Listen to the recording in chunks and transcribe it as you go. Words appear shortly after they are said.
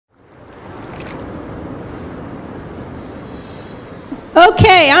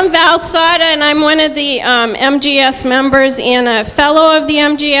Okay, I'm Val Sada, and I'm one of the MGS members and a fellow of the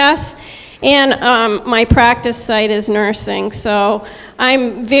MGS, and my practice site is nursing. So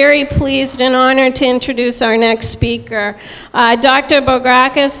I'm very pleased and honored to introduce our next speaker. Dr.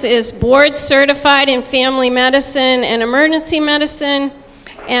 Bograkos is board certified in family medicine and emergency medicine,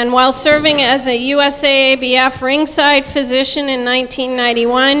 and while serving as a USA ABF Ringside Physician in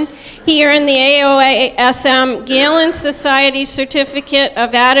 1991, he earned the AOASM Galen Society Certificate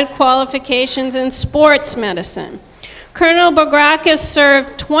of Added Qualifications in Sports Medicine. Colonel Bograkos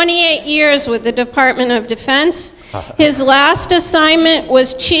served 28 years with the Department of Defense. His last assignment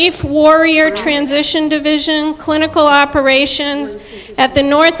was Chief Warrior Transition Division, Clinical Operations at the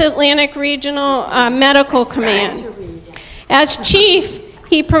North Atlantic Regional Medical Command. As Chief,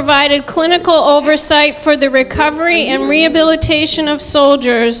 he provided clinical oversight for the recovery and rehabilitation of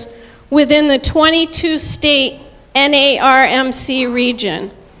soldiers within the 22-state NARMC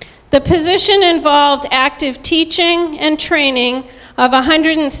region. The position involved active teaching and training of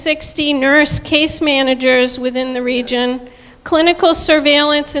 160 nurse case managers within the region, clinical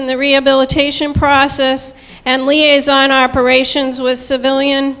surveillance in the rehabilitation process, and liaison operations with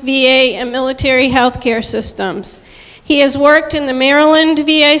civilian, VA, and military healthcare systems. He has worked in the Maryland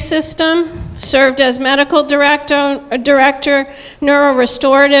VA system, served as medical director,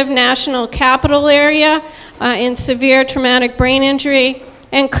 NeuroRestorative National Capital Area in severe traumatic brain injury,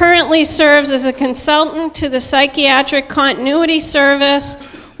 and currently serves as a consultant to the Psychiatric Continuity Service,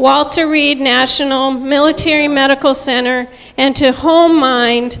 Walter Reed National Military Medical Center, and to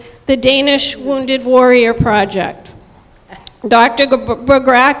HOMEMIND, the Danish Wounded Warrior Project. Dr.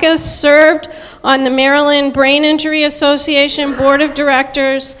 Bograkos served on the Maryland Brain Injury Association Board of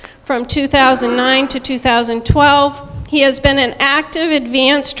Directors from 2009 to 2012. He has been an active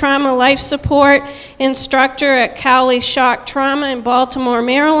advanced trauma life support instructor at Cowley Shock Trauma in Baltimore,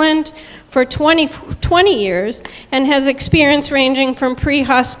 Maryland for 20 years, and has experience ranging from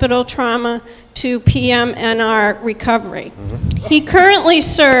pre-hospital trauma to PM&R recovery. He currently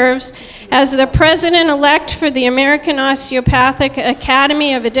serves as the president-elect for the American Osteopathic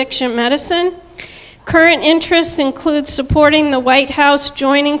Academy of Addiction Medicine. Current interests include supporting the White House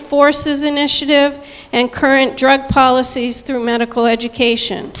Joining Forces Initiative and current drug policies through medical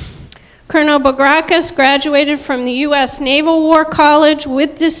education. Colonel Bograkos graduated from the U.S. Naval War College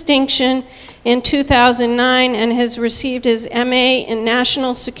with distinction in 2009 and has received his MA in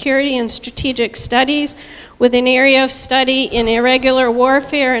National Security and Strategic Studies with an area of study in irregular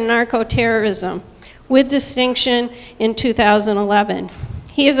warfare and narco-terrorism with distinction in 2011.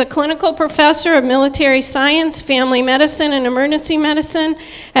 He is a clinical professor of military science, family medicine, and emergency medicine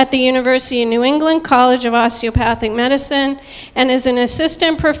at the University of New England College of Osteopathic Medicine, and is an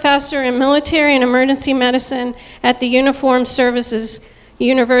assistant professor in military and emergency medicine at the Uniformed Services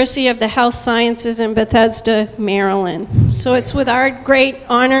University of the Health Sciences in Bethesda, Maryland. So it's with our great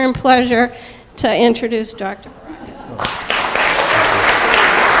honor and pleasure to introduce Dr. Bograkos.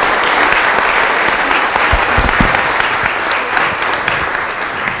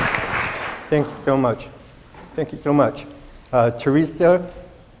 Thank you so much. Thank you so much. Teresa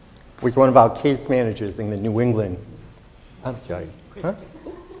was one of our case managers in the New England. I'm sorry. Christy.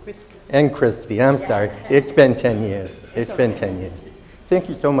 Huh? Christy. And Christy, I'm sorry. It's been 10 years. It's been 10 years. Thank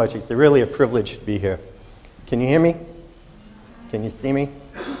you so much. It's really a privilege to be here. Can you hear me? Can you see me?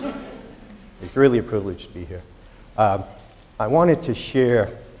 It's really a privilege to be here. I wanted to share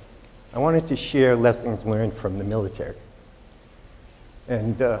lessons learned from the military.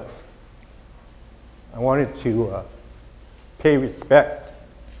 And I wanted to pay respect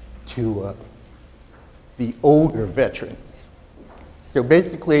to the older veterans. So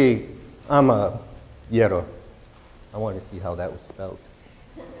basically, I'm a Yero. I want to see how that was spelled.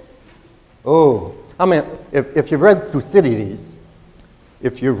 Oh, if you've read Thucydides,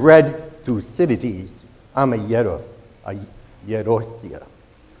 I'm a Yero, a Yerosia.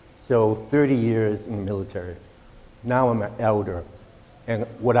 So 30 years in the military. Now I'm an elder. And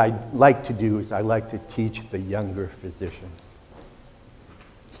what I like to do is I like to teach the younger physicians.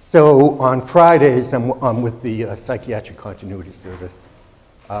 So on Fridays, I'm with the Psychiatric Continuity Service.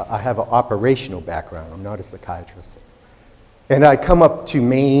 I have an operational background. I'm not a psychiatrist. And I come up to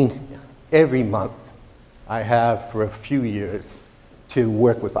Maine every month. I have for a few years to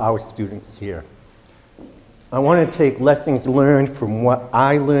work with our students here. I want to take lessons learned from what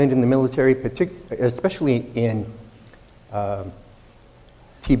I learned in the military, especially in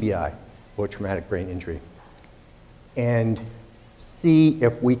TBI, or traumatic brain injury, and see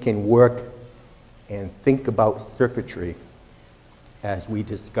if we can work and think about circuitry as we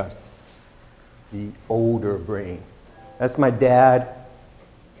discuss the older brain. That's my dad.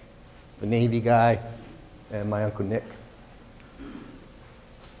 the Navy guy, and my Uncle Nick.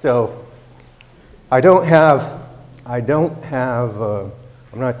 So I'm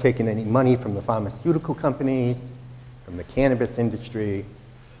not taking any money from the pharmaceutical companies, from the cannabis industry,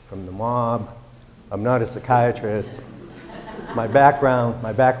 from the mob. I'm not a psychiatrist. My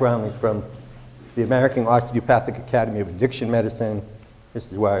background is from the American Osteopathic Academy of Addiction Medicine.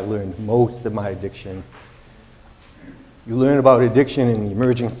 This is where I learned most of my addiction. You learn about addiction in the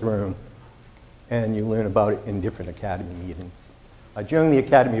emergency room, and you learn about it in different academy meetings. I joined the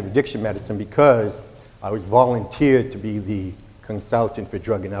Academy of Addiction Medicine because I was volunteered to be the consultant for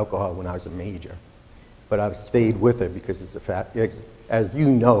drug and alcohol when I was a major. But I've stayed with it because as you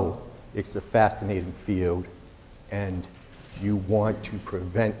know, it's a fascinating field, and you want to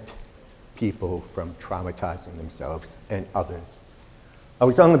prevent people from traumatizing themselves and others. I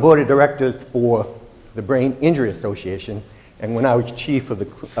was on the board of directors for the Brain Injury Association, and when I was chief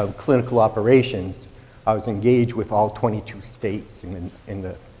of clinical operations, I was engaged with all 22 states in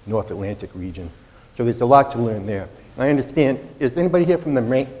the North Atlantic region. So there's a lot to learn there. I understand, is anybody here from the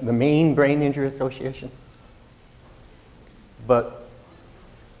Maine Brain Injury Association? But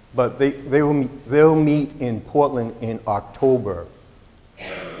they'll meet in Portland in October.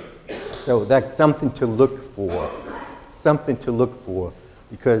 So that's something to look for,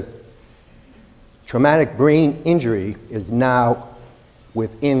 because traumatic brain injury is now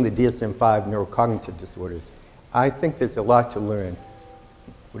within the DSM-5 neurocognitive disorders. I think there's a lot to learn.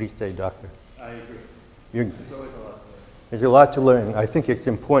 What do you say, doctor? I agree. There's always a lot to learn. There's a lot to learn. I think it's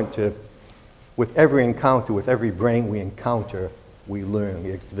important to, with every encounter, with every brain we encounter, we learn.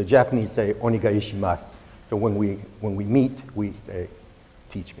 The Japanese say, oniga ishimasu. So when we meet, we say,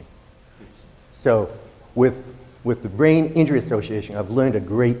 teach me. So with the Brain Injury Association, I've learned a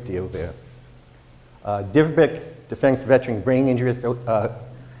great deal there. DIVBIC, Defense Veteran Brain Injury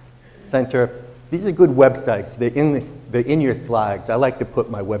Center, these are good websites. They're in your slides. I like to put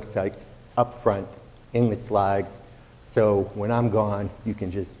my websites up front in the slides, so when I'm gone, you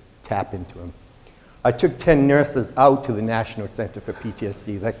can just tap into them. I took 10 nurses out to the National Center for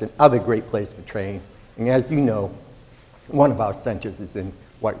PTSD. That's another great place to train. And as you know, one of our centers is in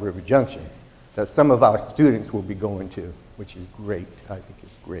White River Junction that some of our students will be going to, which is great. I think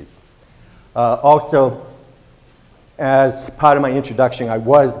it's great. Also, as part of my introduction,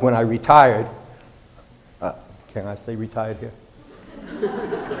 when I retired, can I say retired here?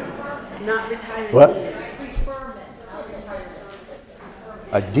 Not retired. What? Deferment.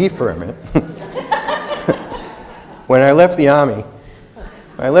 A deferment. When I left the Army,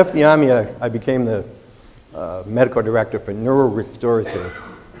 I became the medical director for NeuroRestorative.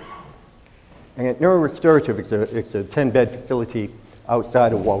 And at NeuroRestorative, it's a 10-bed facility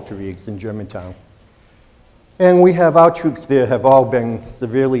outside of Walter Reed's in Germantown. And our troops there have all been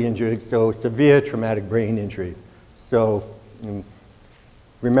severely injured, so severe traumatic brain injury. So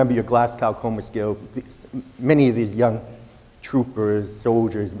remember your Glasgow coma scale. Many of these young troopers,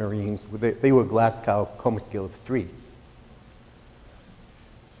 soldiers, Marines, they were Glasgow coma scale of 3.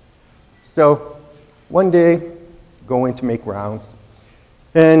 So one day, going to make rounds,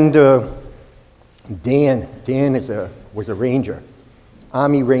 and Dan was a ranger,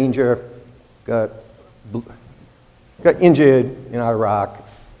 Army ranger, got injured in Iraq,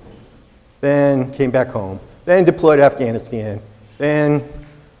 then came back home, then deployed to Afghanistan, then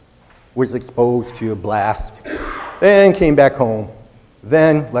was exposed to a blast, then came back home,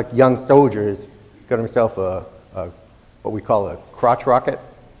 then, like young soldiers, got himself what we call a crotch rocket.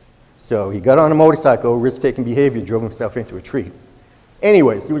 So he got on a motorcycle, risk-taking behavior, drove himself into a tree.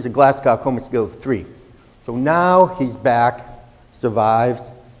 Anyways, he was a Glasgow coma scale of 3. So now he's back,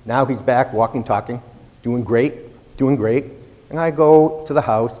 survives. Now he's back, walking, talking, doing great. And I go to the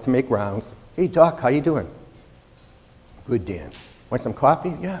house to make rounds. Hey, Doc, how you doing? Good, Dan. Want some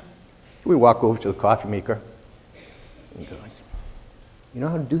coffee? Yeah. So we walk over to the coffee maker. And he goes, you know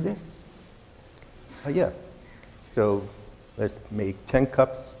how to do this? Oh, yeah. So let's make 10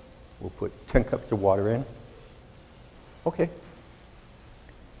 cups. We'll put 10 cups of water in. Okay.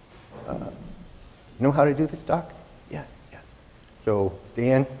 You know how to do this, Doc? Yeah. So,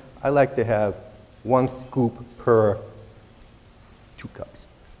 Dan, I like to have 1 scoop per 2 cups.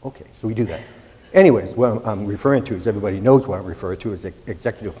 Okay, so we do that. Anyways, what I'm referring to is, everybody knows what I'm referring to as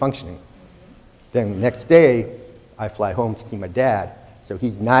executive functioning. Then the next day, I fly home to see my dad. So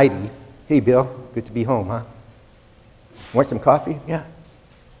he's 90. Hey, Bill, good to be home, huh? Want some coffee? Yeah.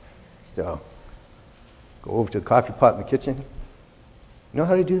 So, go over to the coffee pot in the kitchen. You know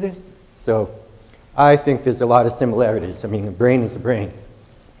how to do this? So, I think there's a lot of similarities. I mean, the brain is the brain.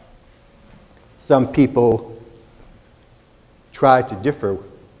 Some people try to differ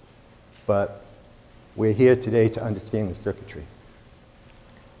but we're here today to understand the circuitry.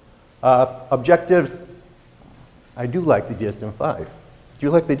 Objectives, I do like the DSM-5. Do you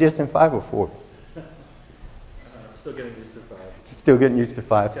like the DSM-5 or 4? Still getting used to 5. Still getting used to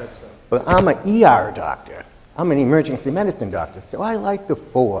 5. But I'm an ER doctor. I'm an emergency medicine doctor, so I like the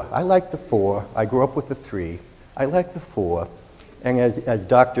 4. I like the 4. I grew up with the 3. I like the 4. And as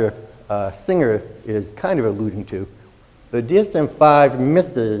Dr. Singer is kind of alluding to, the DSM-5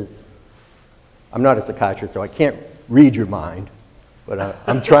 misses, I'm not a psychiatrist, so I can't read your mind, but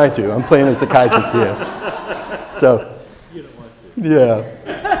I'm trying to. I'm playing a psychiatrist here. So, you don't want to. Yeah.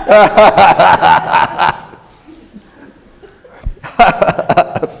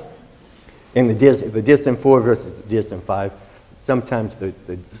 In the DSM-4 versus the DSM-5, sometimes the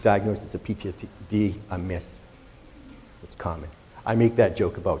diagnosis of PTSD are missed. It's common. I make that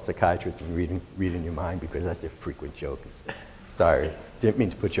joke about psychiatrists and reading your mind because that's a frequent joke. Sorry, didn't mean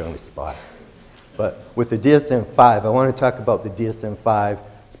to put you on the spot. But with the DSM-5, I want to talk about the DSM-5,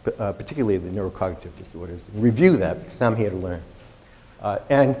 particularly the neurocognitive disorders, and review that because I'm here to learn.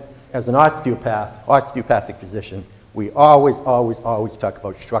 And as an osteopathic physician, we always talk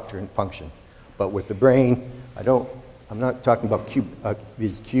about structure and function. But with the brain, I'm not talking about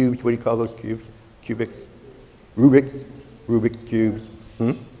these cubes. What do you call those cubes? Cubics? Rubik's cubes.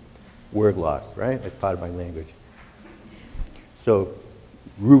 Word loss, right? That's part of my language. So,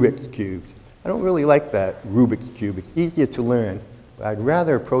 Rubik's cubes. I don't really like that Rubik's cube. It's easier to learn, but I'd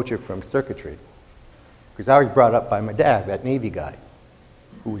rather approach it from circuitry. Because I was brought up by my dad, that Navy guy,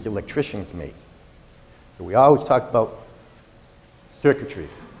 who was electrician's mate. So we always talk about circuitry.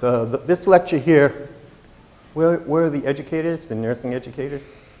 This lecture here, where are the educators, the nursing educators?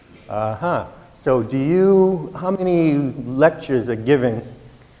 So how many lectures are given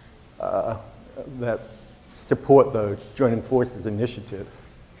that support the Joining Forces Initiative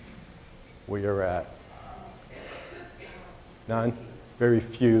where you're at? None? Very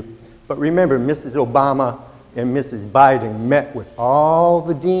few. But remember, Mrs. Obama and Mrs. Biden met with all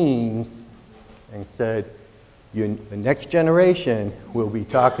the deans and said, the next generation will be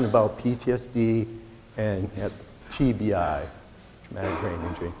talking about PTSD and TBI, traumatic brain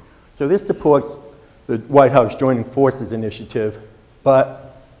injury. So this supports the White House Joining Forces Initiative,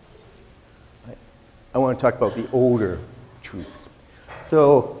 but I want to talk about the older troops.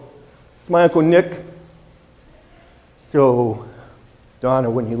 So it's my Uncle Nick. So Donna,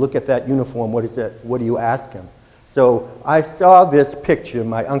 when you look at that uniform, what is that? What do you ask him? So I saw this picture.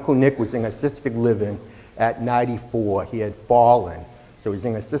 My Uncle Nick was in assisted living at 94. He had fallen. So he's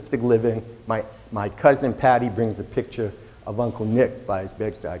in assisted living. My cousin Patty brings a picture of Uncle Nick by his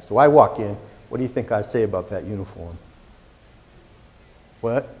bedside. So I walk in. What do you think I say about that uniform?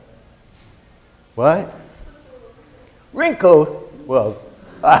 What? What? Wrinkled? Well,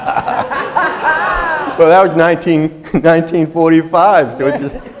 well, that was 1945, so it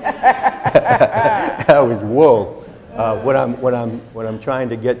just that was whoa. What I'm trying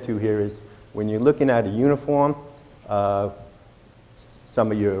to get to here is when you're looking at a uniform,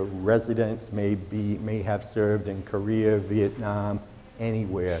 some of your residents may have served in Korea, Vietnam,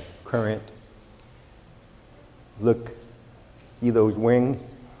 anywhere, current. Look, see those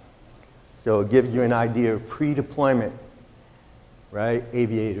wings? So it gives you an idea of pre-deployment, right?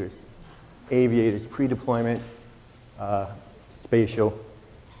 Aviators, pre-deployment, spatial,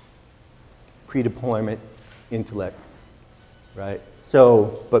 pre-deployment, intellect, right?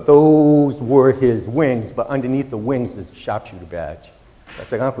 So, but those were his wings, but underneath the wings is a sharpshooter badge. That's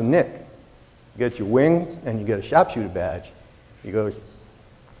like, Uncle Nick, you get your wings and you get a sharpshooter badge. He goes,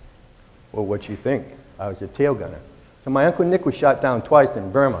 well, what you think? I was a tail gunner. So my Uncle Nick was shot down twice in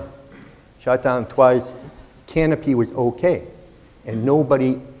Burma. Shot down twice, canopy was okay. And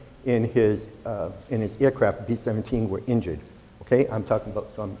nobody in his aircraft, B-17, were injured. Okay, so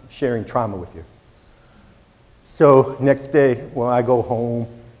I'm sharing trauma with you. So next day, well, I go home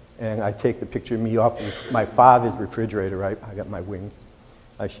and I take the picture of me off of my father's refrigerator, right? I got my wings.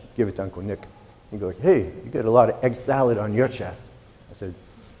 I give it to Uncle Nick. He goes, hey, you got a lot of egg salad on your chest. I said,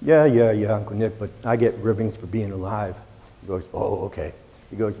 yeah, Uncle Nick, but I get ribbons for being alive. He goes, oh, okay.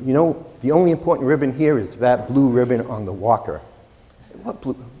 He goes, you know, the only important ribbon here is that blue ribbon on the walker. I said, what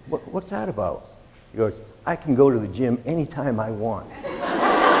blue? What's that about? He goes, I can go to the gym anytime I want.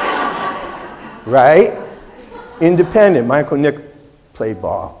 Right? Independent. My Uncle Nick played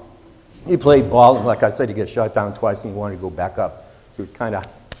ball. He played ball, and like I said, he got shot down twice and he wanted to go back up. So he was kind of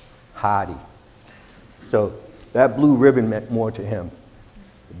hardy. So that blue ribbon meant more to him.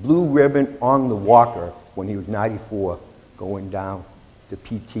 The blue ribbon on the walker when he was 94, going down to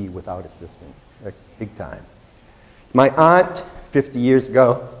PT without assistance. That's big time. My aunt, 50 years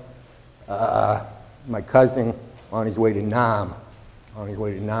ago, My cousin on his way to Nam,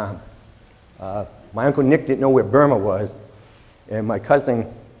 my Uncle Nick didn't know where Burma was, and my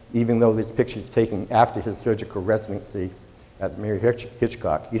cousin, even though this picture is taken after his surgical residency at Mary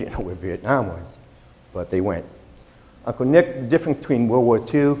Hitchcock, he didn't know where Vietnam was, but they went. Uncle Nick, the difference between World War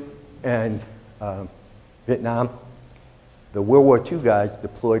II and Vietnam, the World War II guys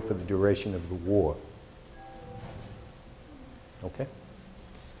deployed for the duration of the war. Okay?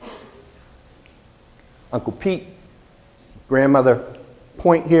 Uncle Pete, grandmother,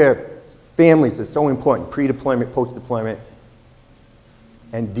 point here, families are so important, pre-deployment, post-deployment,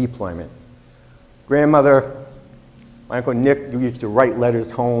 and deployment. Grandmother, my Uncle Nick used to write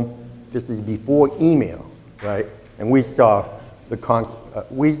letters home. This is before email, right? And we saw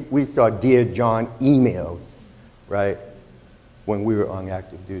we saw Dear John emails, right, when we were on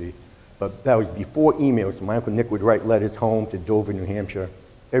active duty. But that was before emails. So my Uncle Nick would write letters home to Dover, New Hampshire.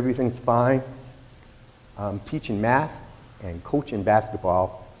 Everything's fine. I'm teaching math and coaching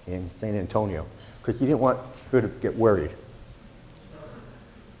basketball in San Antonio because he didn't want her to get worried.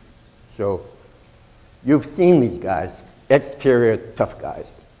 So you've seen these guys, exterior tough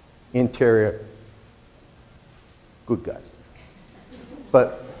guys, interior good guys.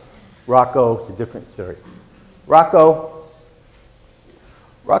 But Rocco is a different story. Rocco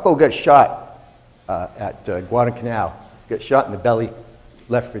got shot at Guadalcanal, got shot in the belly,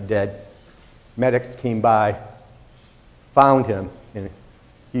 left for dead. Medics came by, found him, and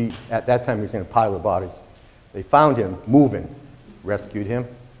at that time he was in a pile of bodies. They found him moving, rescued him,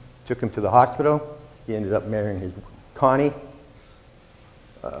 took him to the hospital. He ended up marrying Connie.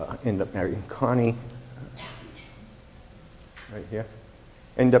 Right here.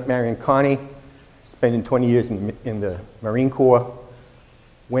 Ended up marrying Connie, spending 20 years in the Marine Corps.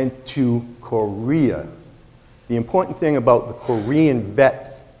 Went to Korea. The important thing about the Korean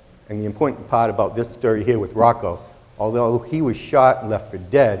vets, and the important part about this story here with Rocco, although he was shot and left for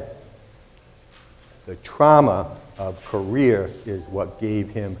dead, the trauma of Korea is what gave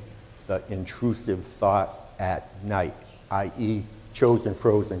him the intrusive thoughts at night, i.e. chosen,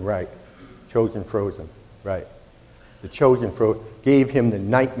 frozen, right. Chosen, frozen, right. The chosen gave him the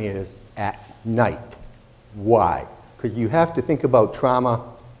nightmares at night. Why? Because you have to think about trauma,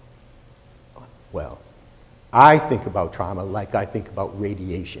 well, I think about trauma like I think about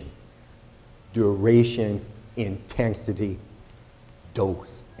radiation. Duration, intensity,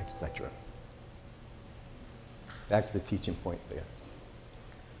 dose, etc. That's the teaching point there.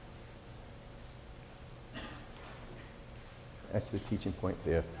 That's the teaching point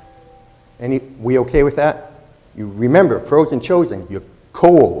there. We okay with that? You remember, frozen, chosen, you're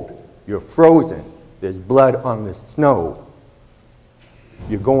cold, you're frozen, there's blood on the snow.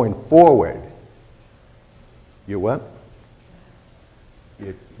 You're going forward. You're what?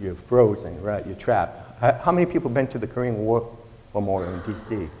 You're frozen, right? You're trapped. How many people have been to the Korean War Memorial in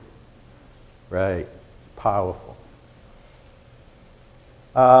DC? Right, powerful.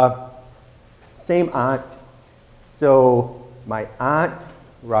 Same aunt. So my aunt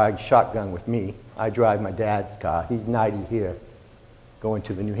rides shotgun with me. I drive my dad's car. He's 90 here, going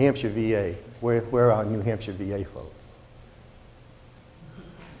to the New Hampshire VA. Where are our New Hampshire VA folks?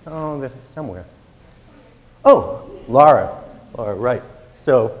 Oh, they're somewhere. Oh, Laura. Laura, right.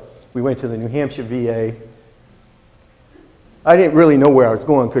 So we went to the New Hampshire VA. I didn't really know where I was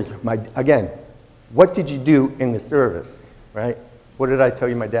going because, again, what did you do in the service, right? What did I tell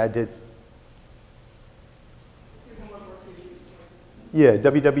you my dad did? Yeah,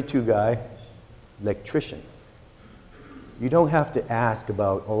 WW2 guy, electrician. You don't have to ask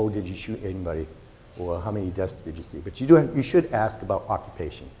about, oh, did you shoot anybody? Or how many deaths did you see? But you should ask about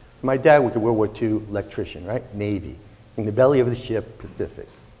occupation. So my dad was a World War II electrician, right? Navy, in the belly of the ship, Pacific.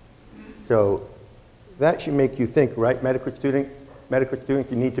 So that should make you think, right? Medical students,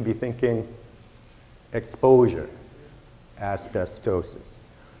 you need to be thinking exposure, asbestosis.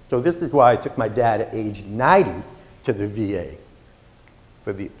 So this is why I took my dad at age 90 to the VA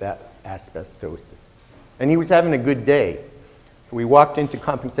for that asbestosis. And he was having a good day. So we walked into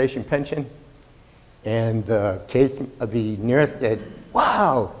compensation pension, and the nurse said,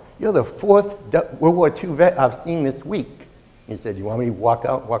 wow, you're the 4th World War II vet I've seen this week. He said, you want me to walk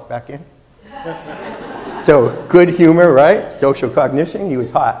out, walk back in? So good humor, right? Social cognition, he was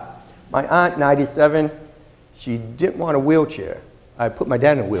hot. My aunt, 97, she didn't want a wheelchair. I put my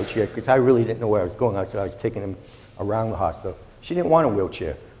dad in a wheelchair because I really didn't know where I was going, so I was taking him around the hospital. She didn't want a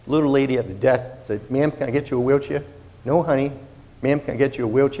wheelchair. Little lady at the desk said, ma'am, can I get you a wheelchair? No, honey. Ma'am, can I get you a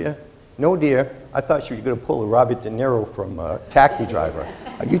wheelchair? No, dear. I thought she was going to pull a Robert De Niro from Taxi Driver.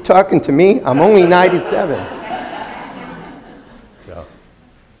 Are you talking to me? I'm only 97.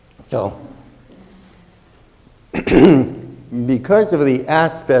 So, because of the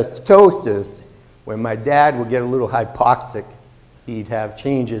asbestosis, when my dad would get a little hypoxic, he'd have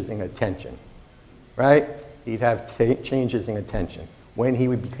changes in attention, right? He'd have changes in attention when he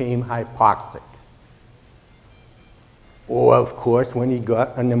became hypoxic. Or, of course, when he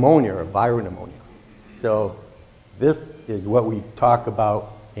got a pneumonia, a viral pneumonia. So this is what we talk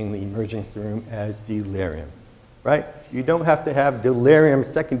about in the emergency room as delirium, right? You don't have to have delirium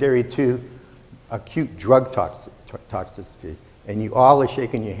secondary to acute drug toxicity. And you all are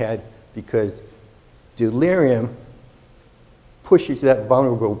shaking your head because delirium pushes that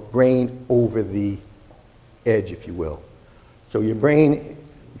vulnerable brain over the edge, if you will. So your brain,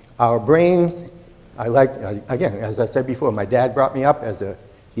 our brains, again, as I said before, my dad brought me up as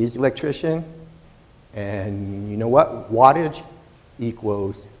he's an electrician, and you know what? Wattage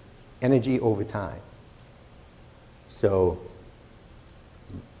equals energy over time. So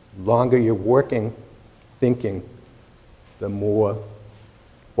longer you're working, thinking, the more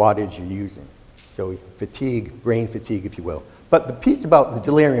wattage you're using. So fatigue, brain fatigue, if you will. But the piece about the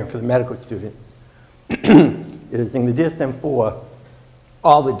delirium for the medical students is in the DSM-4,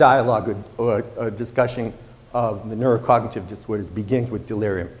 all the dialogue or discussion of the neurocognitive disorders begins with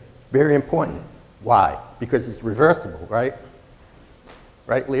delirium. It's very important. Why? Because it's reversible, right?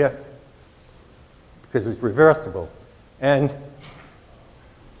 Right, Leah? Because it's reversible. And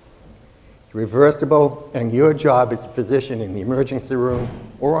it's reversible, and your job as a physician in the emergency room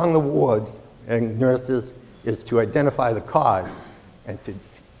or on the wards and nurses is to identify the cause and to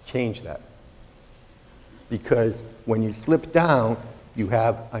change that. Because when you slip down, you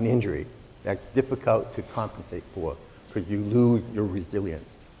have an injury that's difficult to compensate for because you lose your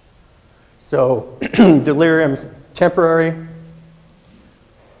resilience. So delirium's temporary.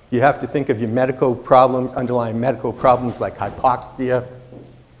 You have to think of your medical problems, underlying medical problems like hypoxia,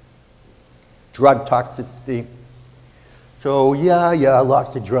 drug toxicity. So yeah,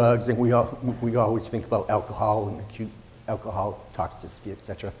 lots of drugs, and we always think about alcohol and acute alcohol toxicity,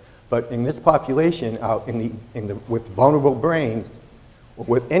 etc. But in this population, out with vulnerable brains, or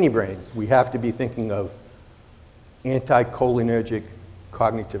with any brains, we have to be thinking of anticholinergic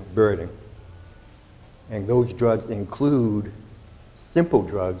cognitive burden. And those drugs include simple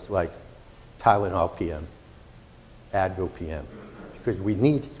drugs like Tylenol PM, Advil PM, because we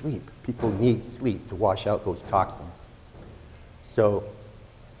need sleep. People need sleep to wash out those toxins. So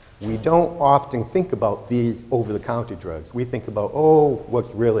we don't often think about these over-the-counter drugs. We think about, oh,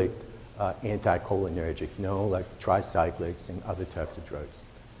 what's really anticholinergic, you know, like tricyclics and other types of drugs.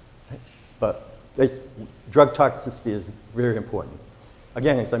 But this drug toxicity is very important.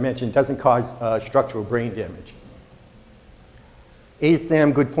 Again, as I mentioned, it doesn't cause structural brain damage.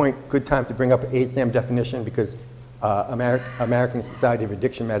 ASAM, good point, good time to bring up ASAM definition because American Society of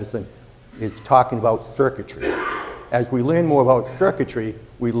Addiction Medicine is talking about circuitry. As we learn more about circuitry,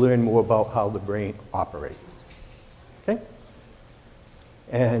 we learn more about how the brain operates. Okay?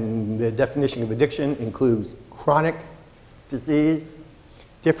 And the definition of addiction includes chronic disease,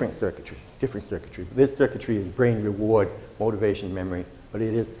 different circuitry. This circuitry is brain reward, motivation, memory, but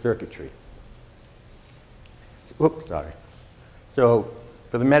it is circuitry. Oops, sorry. So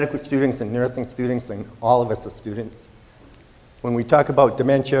for the medical students and nursing students, and all of us are students, when we talk about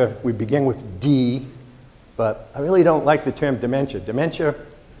dementia, we begin with D, but I really don't like the term dementia. Dementia,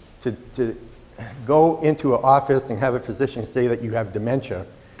 to go into an office and have a physician say that you have dementia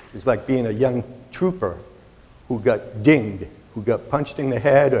is like being a young trooper who got dinged, who got punched in the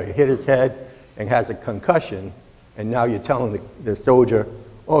head or hit his head and has a concussion, and now you're telling the soldier,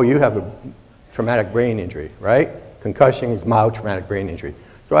 oh, you have a traumatic brain injury, right? Concussion is mild traumatic brain injury.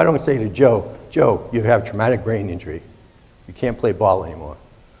 So I don't say to Joe, Joe, you have traumatic brain injury. You can't play ball anymore.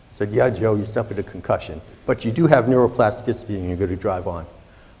 I said, yeah, Joe, you suffered a concussion, but you do have neuroplasticity and you're going to drive on,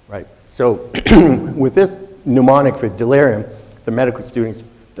 right? So with this mnemonic for delirium, the medical students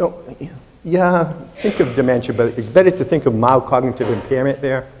don't, yeah, think of dementia, but it's better to think of mild cognitive impairment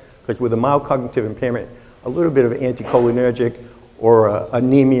there, because with a mild cognitive impairment, a little bit of anticholinergic or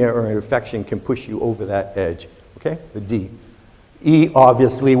anemia or an infection can push you over that edge, okay? The D. E,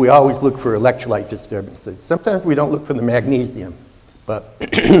 obviously, we always look for electrolyte disturbances. Sometimes we don't look for the magnesium, but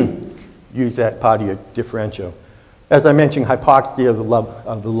use that part of your differential. As I mentioned, hypoxia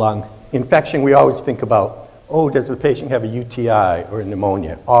of the lung. Infection, we always think about, oh, does the patient have a UTI or a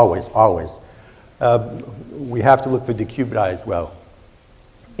pneumonia? Always, always. We have to look for decubiti as well.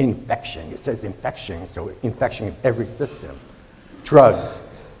 Infection, it says infection, so infection of every system. Drugs,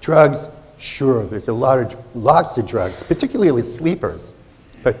 sure, there's lots of drugs, particularly sleepers,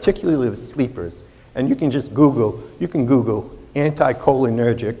 And you can just Google,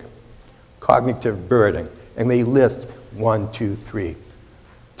 anticholinergic cognitive burden, and they list 1, 2, 3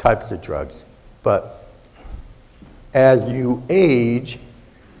 types of drugs. But as you age,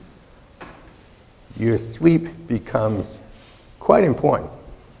 your sleep becomes quite important.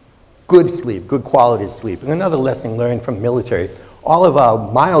 Good sleep, good quality sleep. And another lesson learned from military, all of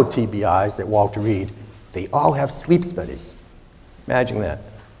our mild TBIs at Walter Reed, they all have sleep studies. Imagine that.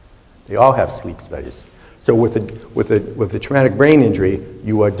 They all have sleep studies. So with a traumatic brain injury,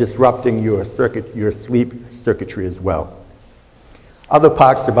 you are disrupting your sleep circuitry as well. Other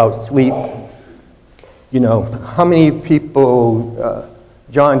parts about sleep, you know, how many people,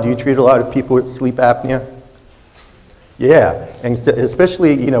 John, do you treat a lot of people with sleep apnea? Yeah, and so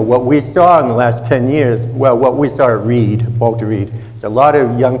especially, you know, what we saw in the last 10 years, well, what we saw at Reed, Walter Reed, is a lot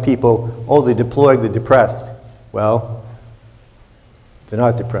of young people, oh, they're deployed, they're depressed. Well, they're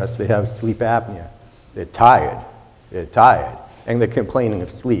not depressed, they have sleep apnea. They're tired, and they're complaining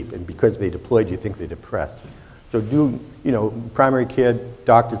of sleep, and because they deployed, you think they're depressed. So do, you know, primary care,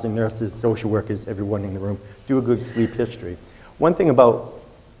 doctors and nurses, social workers, everyone in the room, do a good sleep history. One thing about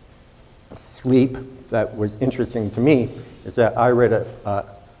sleep that was interesting to me is that I read a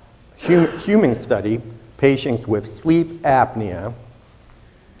human study, patients with sleep apnea,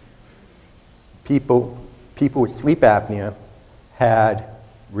 people with sleep apnea had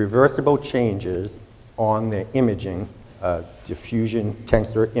reversible changes on their imaging, diffusion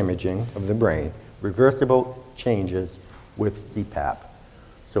tensor imaging of the brain, reversible changes with CPAP.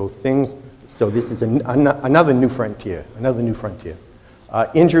 So this is another new frontier,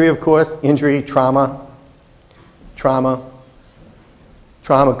 injury, of course, trauma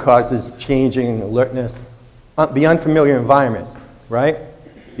causes changing alertness. The unfamiliar environment, right?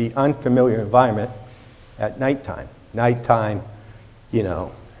 The unfamiliar environment at nighttime, you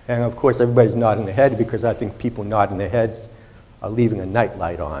know. And of course, everybody's nodding their head because I think people nodding their heads are leaving a night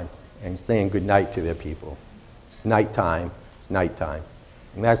light on and saying good night to their people. Nighttime, it's nighttime.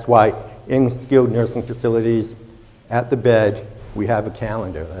 And that's why in skilled nursing facilities, at the bed, we have a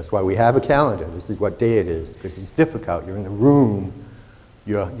calendar. That's why we have a calendar. This is what day it is, because it's difficult. You're in the room.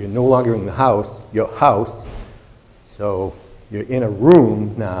 You're no longer in the house, your house. So you're in a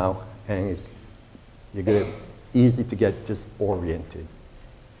room now, and you're easy to get disoriented.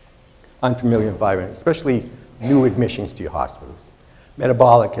 Unfamiliar environment, especially new admissions to your hospitals.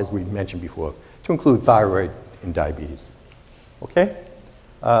 Metabolic, as we mentioned before, to include thyroid and diabetes. Okay?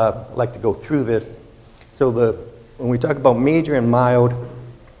 I'd like to go through this. So when we talk about major and mild,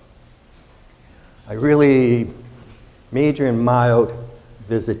 major and mild,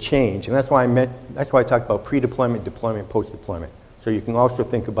 there's a change. And that's why I talked about pre-deployment, deployment, post-deployment. So you can also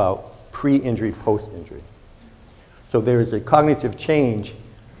think about pre-injury, post-injury. So there is a cognitive change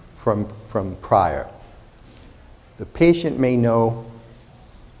from prior. The patient may know,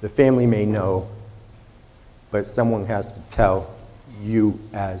 the family may know, but someone has to tell you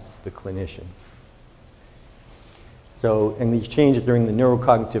as the clinician. So, and these changes are in the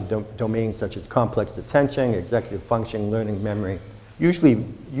neurocognitive domains such as complex attention, executive function, learning, memory. Usually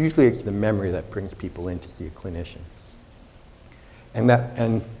it's the memory that brings people in to see a clinician. And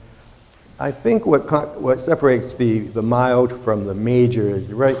I think what separates the mild from the major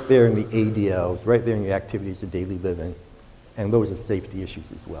is right there in the ADLs, right there in the activities of daily living, and those are safety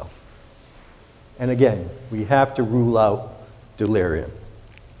issues as well. And again, we have to rule out delirium.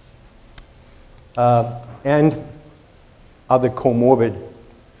 And other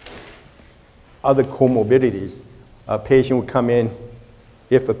comorbidities. A patient would come in,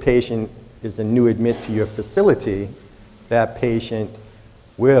 if a patient is a new admit to your facility, that patient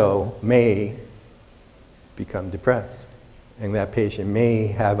may become depressed. And that patient may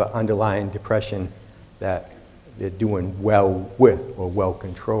have an underlying depression that they're doing well with or well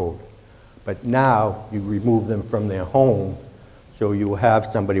controlled. But now you remove them from their home, so you will have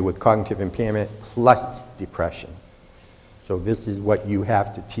somebody with cognitive impairment plus depression. So this is what you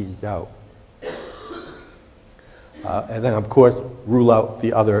have to tease out. And then, of course, rule out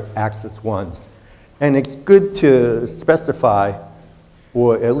the other axis ones. And it's good to specify,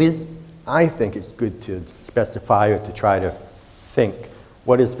 or at least I think it's good to specify or to try to think,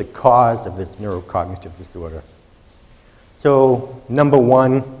 what is the cause of this neurocognitive disorder? So number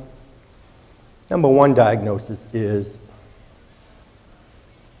one diagnosis is,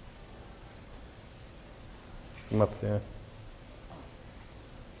 come up there,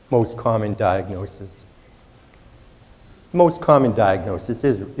 most common diagnosis. Most common diagnosis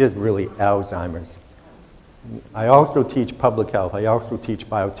is really Alzheimer's. I also teach public health. I also teach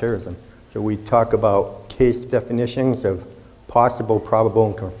bioterrorism. So we talk about case definitions of possible, probable,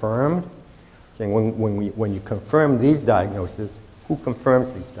 and confirmed. Saying when you confirm these diagnoses, who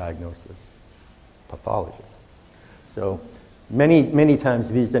confirms these diagnoses? pathologist. So many times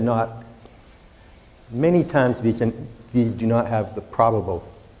these are not, these do not have the probable,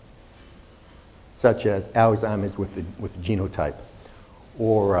 such as Alzheimer's with the genotype,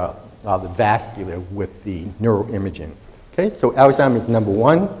 or the vascular with the neuroimaging. Okay, so Alzheimer's number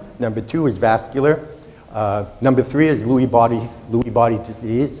 1, number 2 is vascular, number 3 is Lewy body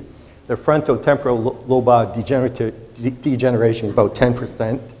disease. The frontotemporal lobar degeneration is about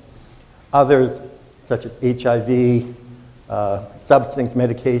 10%. Others, such as HIV, substance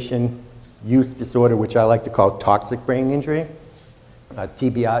medication, use disorder, which I like to call toxic brain injury,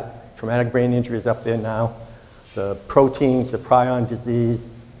 TBI, traumatic brain injury is up there now, the proteins, the prion disease,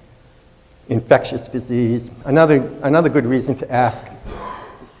 infectious disease. Another good reason to ask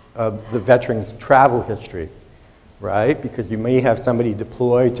the veteran's travel history, right? Because you may have somebody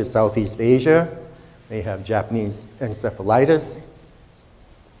deployed to Southeast Asia, may have Japanese encephalitis,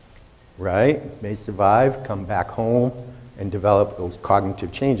 right? May survive, come back home, and develop those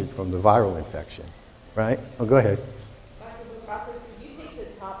cognitive changes from the viral infection, right? Oh, go ahead. Dr. Bograkos, could you take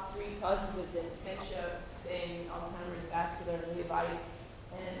the top 3 causes of dementia, saying Alzheimer's, vascular, Lewy body,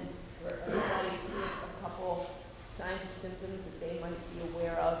 and for everybody, a couple signs or symptoms that they might be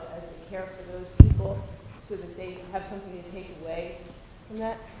aware of as they care for those people, so that they have something to take away from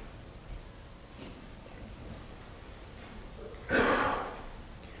that?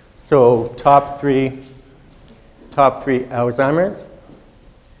 So top three Alzheimer's,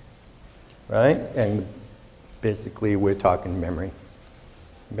 right? And basically we're talking memory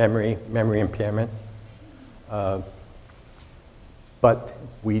impairment. But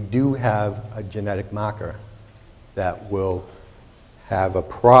we do have a genetic marker that will have a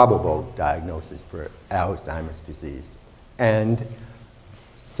probable diagnosis for Alzheimer's disease. And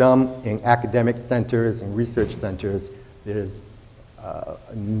some in academic centers and research centers, there's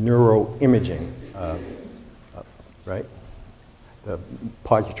neuroimaging, right? The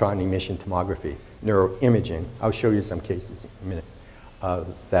positron emission tomography, neuroimaging. I'll show you some cases in a minute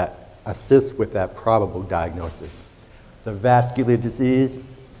that assist with that probable diagnosis. The vascular disease,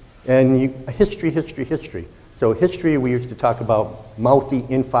 and history. So history, we used to talk about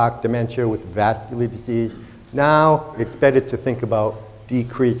multi-infarct dementia with vascular disease. Now it's better to think about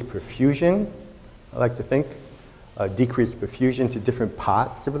decreased perfusion, I like to think. Decreased perfusion to different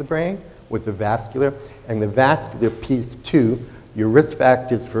parts of the brain with the vascular. And the vascular piece too, your risk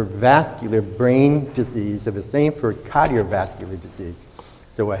factors for vascular brain disease are the same for cardiovascular disease.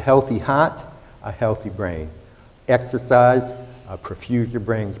 So a healthy heart, a healthy brain. Exercise, perfuse your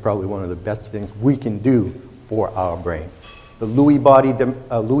brain is probably one of the best things we can do for our brain. The Lewy body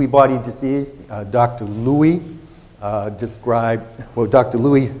disease, Dr. Lewy described, well, Dr.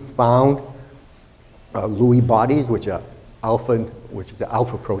 Lewy found Lewy bodies, which is an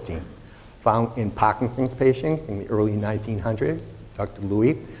alpha protein, found in Parkinson's patients in the early 1900s, Dr.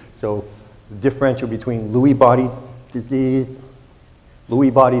 Lewy. So the differential between Lewy body disease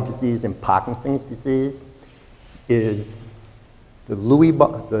and Parkinson's disease is the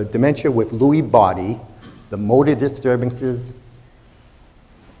dementia with Lewy body, the motor disturbances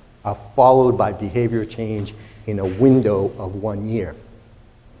are followed by behavior change in a window of 1 year.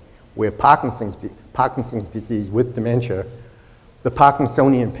 Where Parkinson's disease with dementia, the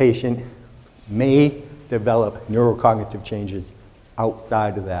Parkinsonian patient may develop neurocognitive changes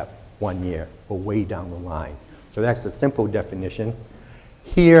outside of that 1 year or way down the line. So that's a simple definition.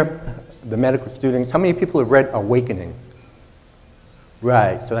 Here, the medical students, how many people have read Awakening?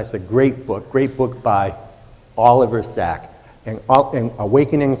 Right, so that's a great book by Oliver Sacks. And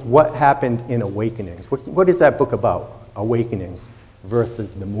Awakenings, what happened in Awakenings? What is that book about, Awakenings,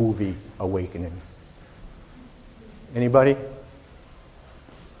 versus the movie Awakenings? Anybody?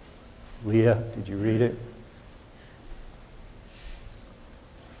 Leah, did you read it?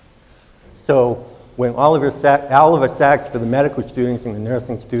 So when Oliver Sacks for the medical students and the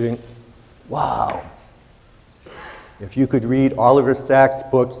nursing students, wow. If you could read Oliver Sacks'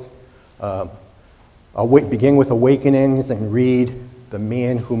 books, begin with Awakenings and read The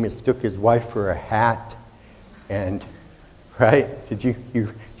Man Who Mistook His Wife for a Hat, and, right, did you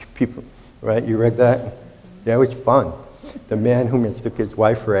people, right, you read that? Yeah, it was fun. The Man Who Mistook His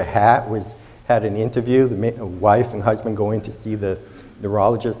Wife for a Hat had an interview, the wife and husband go in to see the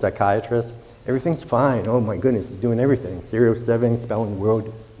neurologist, psychiatrist. Everything's fine, oh my goodness, he's doing everything. Serial 7, spelling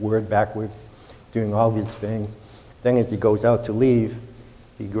word backwards, doing all these things. Then as he goes out to leave,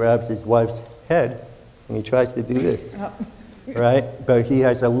 he grabs his wife's head and he tries to do this, right? But he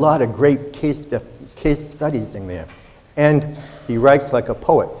has a lot of great case studies in there. And he writes like a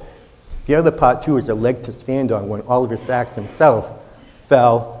poet. The other part too is a leg to stand on when Oliver Sacks himself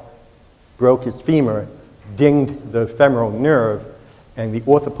fell, broke his femur, dinged the femoral nerve, and the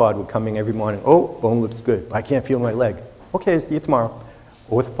orthopod would come in every morning. Oh, bone looks good. I can't feel my leg. Okay, see you tomorrow.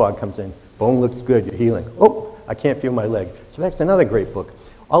 Orthopod comes in. Bone looks good. You're healing. Oh, I can't feel my leg. So that's another great book.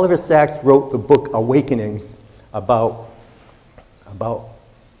 Oliver Sacks wrote the book Awakenings about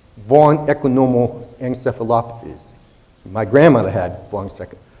von economal encephalopathies. My grandmother had von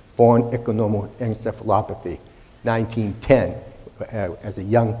economal encephalopathy, 1910, as a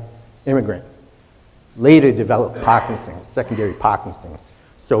young immigrant. Later developed Parkinson's, secondary Parkinson's.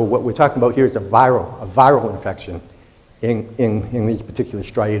 So what we're talking about here is a viral infection in these particular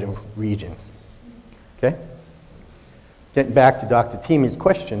striatum regions. Okay? Getting back to Dr. Teamy's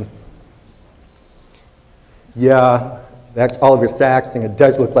question, yeah, that's Oliver Sacks, and it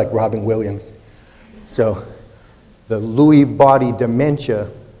does look like Robin Williams. So the Lewy body dementia,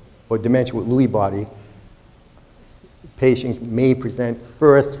 or dementia with Lewy body, patients may present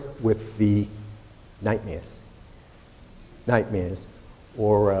first with the nightmares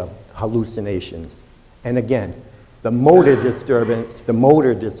or hallucinations. And again, the motor disturbance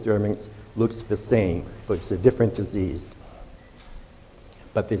looks the same, but it's a different disease.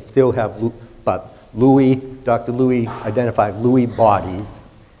 But they still have, Dr. Lewy identified Lewy bodies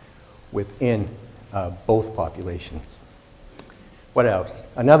within both populations. What else?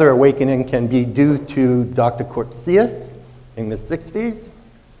 Another awakening can be due to Dr. Cortesius in the 60s.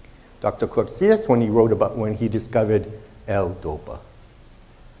 Dr. Cortesius, when he discovered L-DOPA.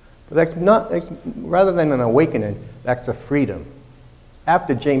 But rather than an awakening, that's a freedom.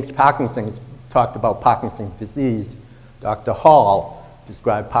 After James Parkinson talked about Parkinson's disease, Dr. Hall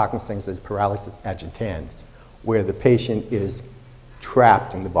described Parkinson's as paralysis agitans, where the patient is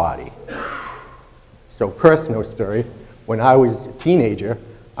trapped in the body. So personal story, when I was a teenager,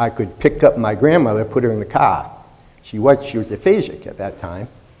 I could pick up my grandmother, put her in the car. She was aphasic at that time,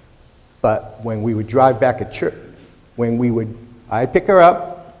 but when we would drive back to church, I'd pick her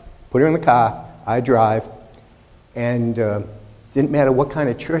up, put her in the car, I'd drive, and didn't matter what kind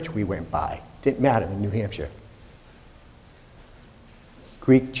of church we went by. Didn't matter in New Hampshire.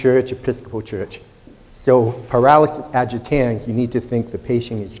 Greek church, Episcopal church. So paralysis agitans, you need to think the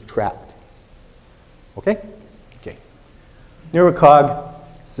patient is trapped. Okay? Okay. Neurocog,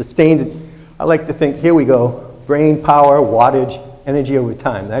 sustained, I like to think, here we go, brain power, wattage, energy over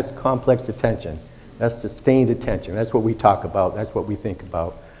time. That's complex attention. That's sustained attention. That's what we talk about. That's what we think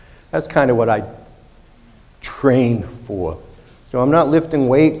about. That's kind of what I train for. So I'm not lifting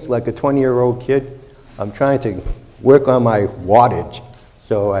weights like a 20-year-old kid. I'm trying to work on my wattage.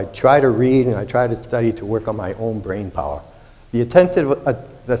 So I try to read and I try to study to work on my own brain power.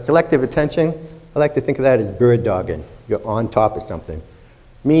 The selective attention, I like to think of that as bird dogging. You're on top of something.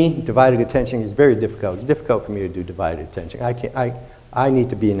 Me, divided attention is very difficult. It's difficult for me to do divided attention. I need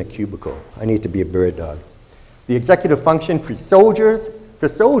to be in a cubicle. I need to be a bird dog. The executive function for soldiers,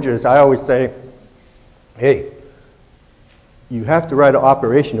 I always say, hey, you have to write an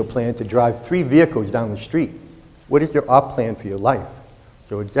operational plan to drive 3 vehicles down the street. What is your op plan for your life?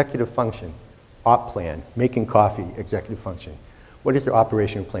 So executive function, op plan, making coffee, executive function. What is your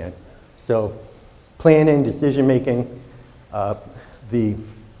operational plan? So planning, decision making, the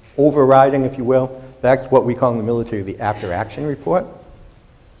overriding, if you will, that's what we call in the military the after action report.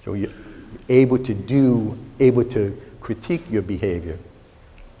 So you're able to critique your behavior.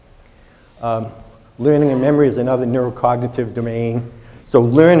 Learning and memory is another neurocognitive domain. So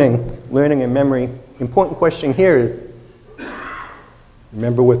learning and memory, important question here is,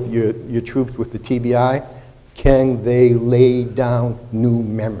 remember with your troops with the TBI, can they lay down new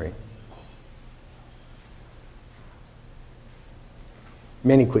memory?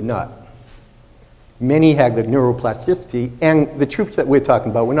 Many could not. Many had the neuroplasticity, and the troops that we're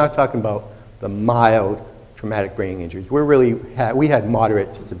talking about, we're not talking about the mild traumatic brain injuries. We had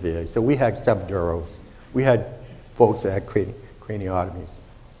moderate to severe, so we had subdurals. We had folks that had craniotomies.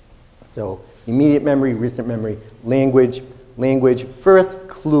 So immediate memory, recent memory, language, first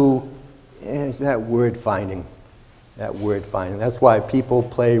clue is that word finding. That's why people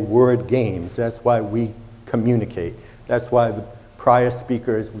play word games. That's why we communicate. That's why the prior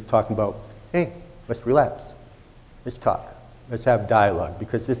speakers were talking about, hey, let's relax. Let's talk. Let's have dialogue,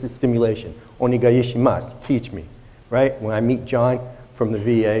 because this is stimulation. Onigaishimasu, teach me, right? When I meet John from the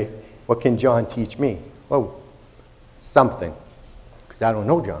VA, what can John teach me? Well, something, because I don't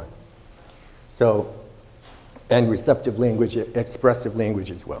know John. So, and receptive language, expressive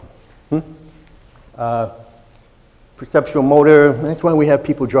language as well. Perceptual motor, that's why we have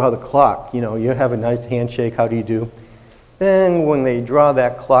people draw the clock. You know, you have a nice handshake, how do you do? Then when they draw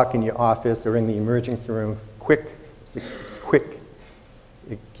that clock in your office or in the emergency room, it's quick.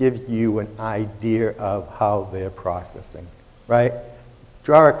 it gives you an idea of how they're processing, right?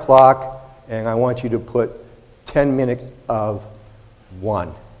 Draw a clock, and I want you to put 10 minutes of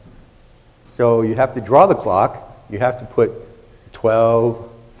 1. So you have to draw the clock, you have to put 12,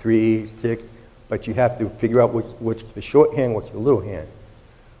 3, 6, but you have to figure out what's the shorthand, what's the little hand,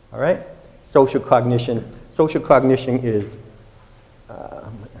 all right? Social cognition. Social cognition is,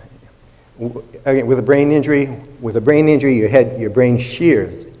 again, with a brain injury, your brain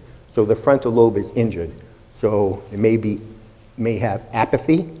shears, so the frontal lobe is injured. So it may have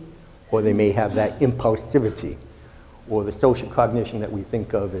apathy, or they may have that impulsivity, or the social cognition that we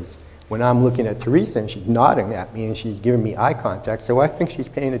think of as when I'm looking at Teresa and she's nodding at me and she's giving me eye contact, so I think she's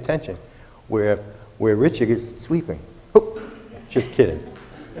paying attention, where Richard is sleeping. Oh, just kidding.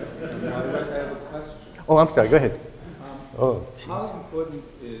 Oh, I'm sorry, go ahead. How important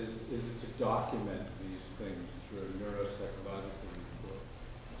is it to document these things through a neuropsychological report?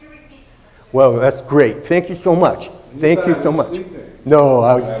 Well, that's great. Thank you so much. Thank you so much. No,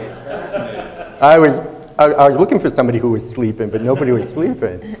 I was looking for somebody who was sleeping, but nobody was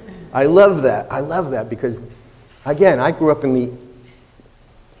sleeping. I love that. I love that because, again, I grew up in the,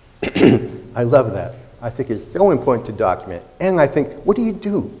 I love that. I think it's so important to document. And I think, what do you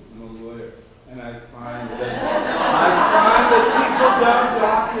do? I'm a lawyer, and I find that people don't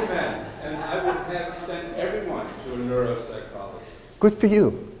document, and I would have sent everyone to a neuropsychologist. Good for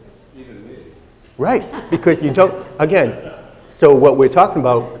you. Even me. Right, because you don't, again, so what we're talking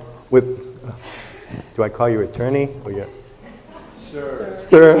about with, do I call you attorney or you? Sir.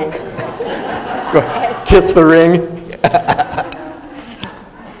 Sir. Kiss the ring.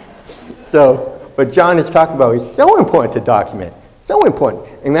 So, but John is talking about, it's so important to document, so important.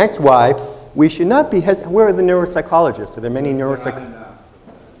 And that's why we should not be hesitant. Where are the neuropsychologists? Are there many neuropsychologists?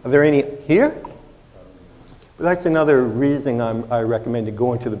 Are there any here? But that's another reason I recommended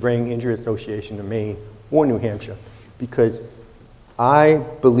going to the Brain Injury Association of Maine or New Hampshire, because I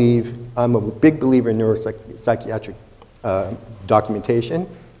believe, I'm a big believer in neuropsychiatric documentation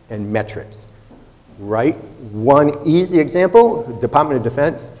and metrics, right? One easy example, Department of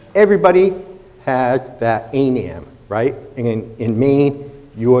Defense, everybody has that ANAM, right? And in Maine,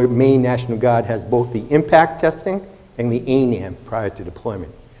 your Maine National Guard has both the impact testing and the ANAM prior to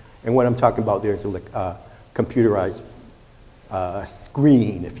deployment. And what I'm talking about there is a computerized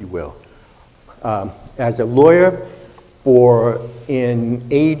screen, if you will. As a lawyer, in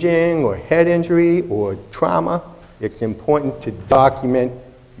aging or head injury or trauma, it's important to document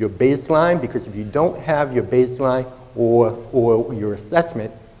your baseline, because if you don't have your baseline or your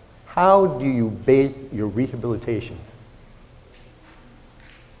assessment, how do you base your rehabilitation?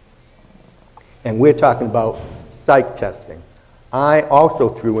 And we're talking about psych testing. I also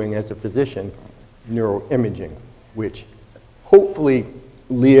threw in, as a physician, neuroimaging, which hopefully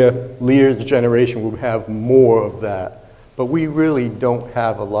Lear's generation will have more of that. But we really don't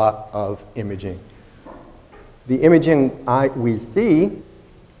have a lot of imaging. The imaging we see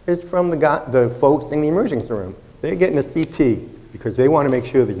is from the folks in the emergency room. They're getting a CT because they want to make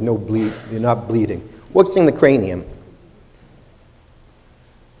sure there's no they're not bleeding. What's in the cranium?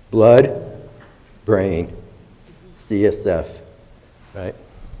 Blood, brain, CSF, right?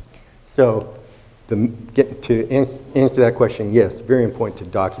 So to answer that question, yes, very important to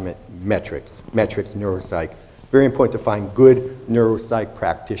document metrics, neuropsych. Very important to find good neuropsych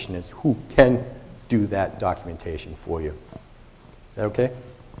practitioners who can do that documentation for you. Is that okay?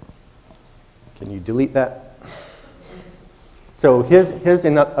 Can you delete that? So here's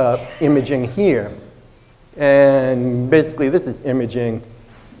an imaging here. And basically this is imaging,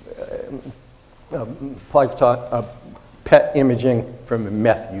 PET imaging from a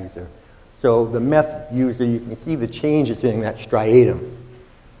meth user. So the meth user, you can see the changes in that striatum,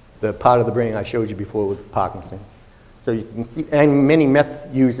 the part of the brain I showed you before with Parkinson's. So you can see, and many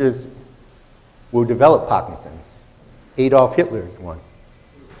meth users will develop Parkinson's. Adolf Hitler is one.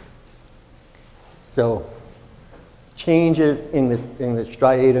 So changes in the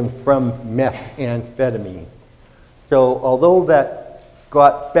striatum from methamphetamine. So although that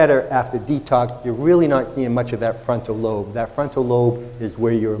got better after detox, you're really not seeing much of that frontal lobe. That frontal lobe is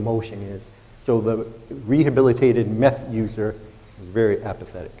where your emotion is. So the rehabilitated meth user is very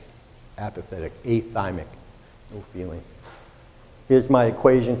apathetic, athymic, no feeling. Here's my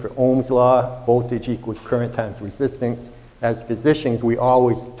equation for Ohm's law. Voltage equals current times resistance. As physicians, we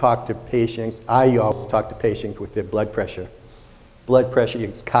always talk to patients, I always talk to patients with their blood pressure. Blood pressure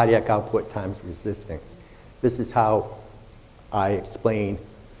is cardiac output times resistance. This is how I explain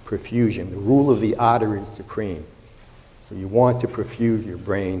perfusion. The rule of the artery is supreme. So you want to perfuse your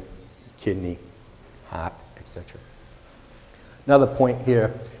brain, kidney, heart, etc. Another point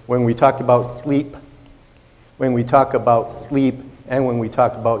here, when we talk about sleep, and when we talk about sleep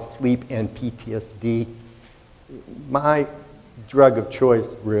and PTSD, my drug of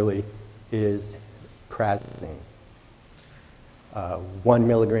choice really is prazosin. 1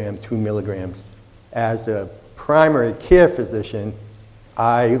 milligram, 2 milligrams. As a primary care physician,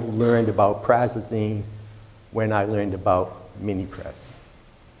 I learned about prazosin when I learned about mini-press.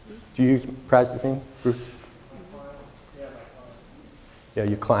 Do you use prazosin, Bruce? Yeah,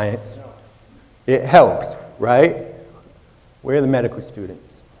 your clients. It helps, right? Where are the medical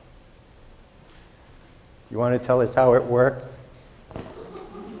students? You want to tell us how it works?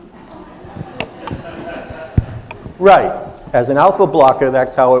 Right. As an alpha blocker,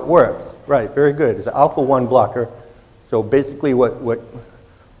 that's how it works. Right, very good. It's an alpha 1 blocker. So basically what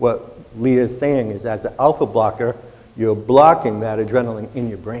Leah is saying is, as an alpha blocker, you're blocking that adrenaline in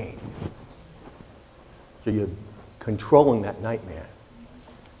your brain. So you're controlling that nightmare.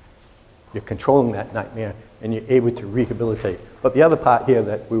 You're controlling that nightmare, and you're able to rehabilitate. But the other part here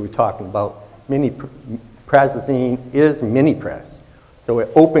that we were talking about, prazosin is mini-press. So it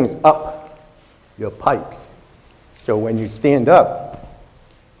opens up your pipes. So when you stand up,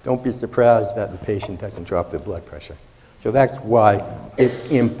 don't be surprised that the patient doesn't drop their blood pressure. So that's why it's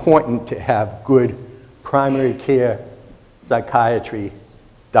important to have good primary care, psychiatry,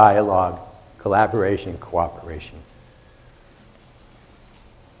 dialogue, collaboration, cooperation.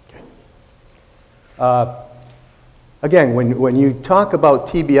 Okay. Again, when you talk about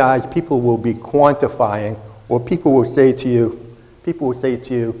TBIs, people will be quantifying, or people will say to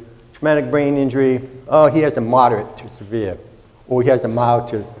you, traumatic brain injury, oh, he has a moderate to severe, or he has a mild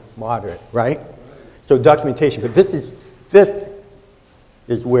to moderate, right? So documentation, but this is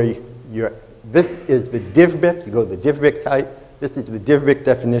where this is the DIVBIC, you go to the DIVBIC site, this is the DIVBIC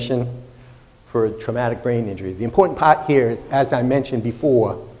definition for a traumatic brain injury. The important part here is, as I mentioned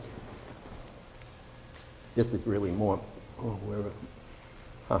before, this is really more,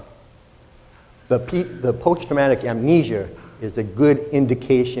 the post-traumatic amnesia is a good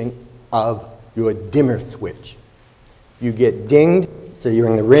indication of your dimmer switch. You get dinged, so you're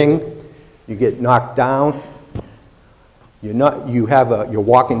in the ring, you get knocked down, you're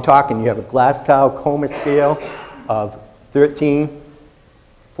walking, talking, you have a Glasgow coma scale of 13,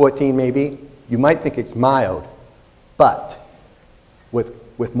 14 maybe. You might think it's mild, but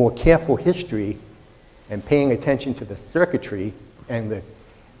with more careful history and paying attention to the circuitry and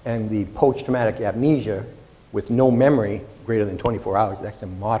the post-traumatic amnesia with no memory greater than 24 hours, that's a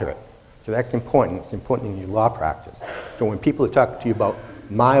moderate. So that's important. It's important in your law practice. So when people are talking to you about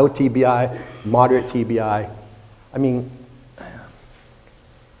mild TBI, moderate TBI, I mean,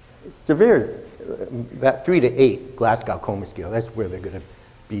 severe is that 3 to 8 Glasgow coma scale. That's where they're going to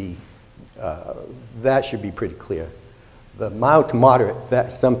be. That should be pretty clear. The mild to moderate,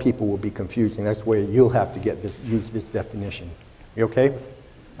 that some people will be confusing. That's where you'll have to use this definition. You okay?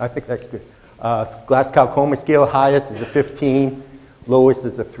 I think that's good. Glasgow coma scale, highest is a 15, lowest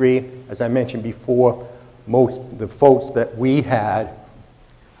is a 3. As I mentioned before, the folks that we had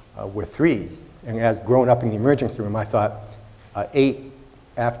were 3s. And as growing up in the emergency room, I thought 8,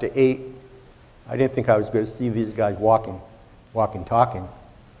 after 8, I didn't think I was going to see these guys walking, talking.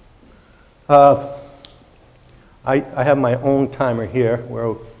 I have my own timer here,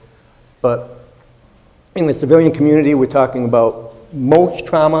 but in the civilian community, we're talking about most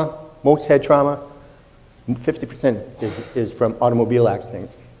trauma, most head trauma, 50% is from automobile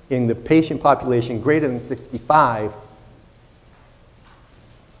accidents. In the patient population greater than 65,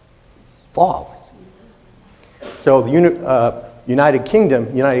 falls. So the United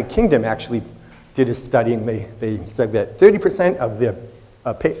Kingdom actually did a study, and they said that 30%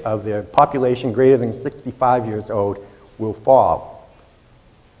 of their population greater than 65 years old will fall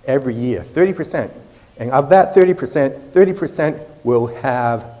every year, 30%. And of that 30% will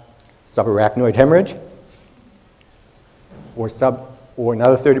have subarachnoid hemorrhage, or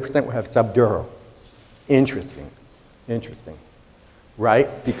another 30% will have subdural. Interesting, right?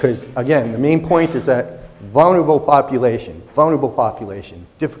 Because again, the main point is that vulnerable population,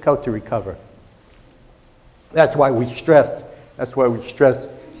 difficult to recover. That's why we stress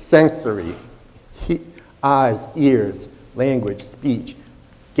sensory, eyes, ears, language, speech,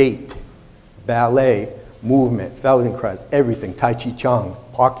 gait, ballet, movement, Feldenkrais, everything, Tai Chi Chuan,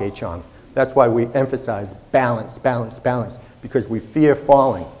 Parquet Chuan. That's why we emphasize balance, balance, balance, because we fear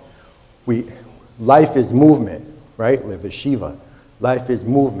falling. Life is movement, right? Live the Shiva. Life is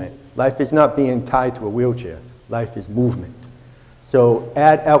movement. Life is not being tied to a wheelchair. Life is movement. So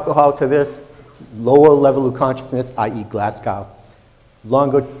add alcohol to this, lower level of consciousness, i.e. Glasgow,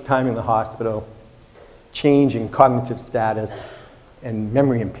 longer time in the hospital, change in cognitive status and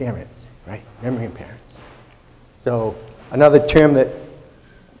memory impairments, right? Memory impairments. So another term that,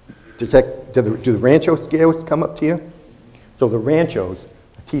 do the Rancho scales come up to you? So the Ranchos,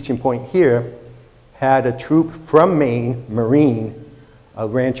 a teaching point here, had a troop from Maine, Marine, a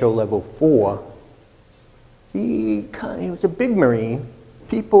Rancho level 4. He was a big Marine.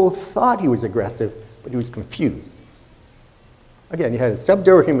 People thought he was aggressive, but he was confused. Again, he had a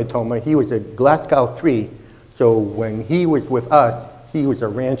subdural hematoma. He was a Glasgow 3, so when he was with us, he was a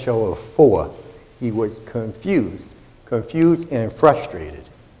Rancho of 4. He was confused and frustrated,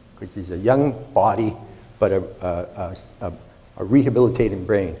 because he's a young body, but a rehabilitating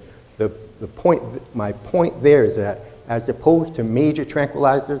brain. My point there is that as opposed to major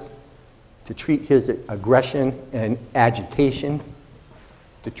tranquilizers, to treat his aggression and agitation,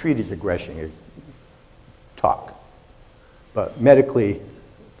 to treat his aggression is talk. But medically,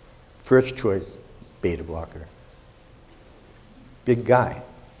 first choice is beta blocker. Big guy.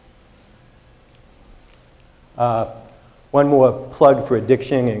 One more plug for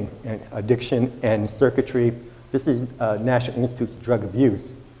addiction and circuitry. This is National Institute of Drug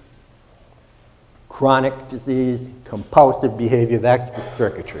Abuse. Chronic disease, compulsive behavior, that's the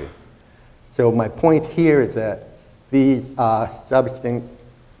circuitry. So my point here is that these are substance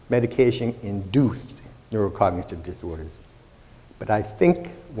medication-induced neurocognitive disorders. But I think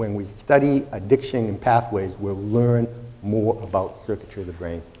when we study addiction and pathways, we'll learn more about circuitry of the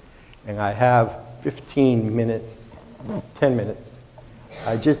brain. And I have 15 minutes, 10 minutes.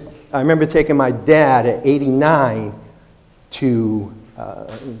 I remember taking my dad at 89 to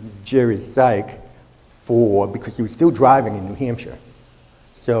Jerry's Psych because he was still driving in New Hampshire.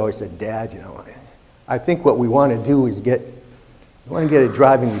 So I said, Dad, you know, I think what we want to do is get a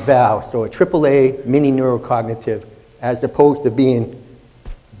driving eval, so a AAA mini neurocognitive, as opposed to being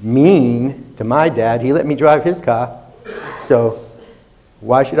mean to my dad. He let me drive his car, so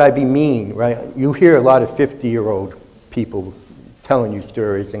why should I be mean, right? You hear a lot of 50-year-old people telling you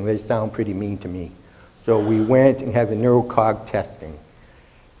stories, and they sound pretty mean to me. So we went and had the neurocog testing,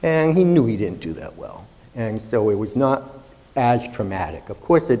 and he knew he didn't do that well. And so it was not as traumatic. Of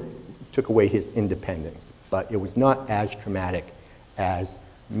course, it took away his independence, but it was not as traumatic as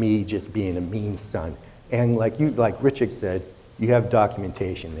me just being a mean son. And like Richard said, you have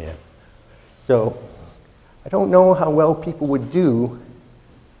documentation there. So I don't know how well people would do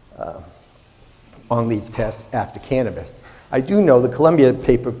on these tests after cannabis. I do know the Columbia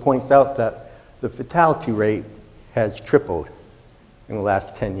paper points out that the fatality rate has tripled in the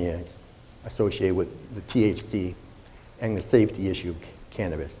last 10 years associated with the THC and the safety issue of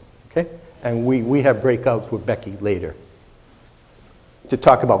cannabis, okay? And we have breakouts with Becky later to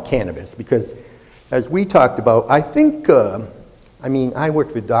talk about cannabis, because as we talked about, I think, I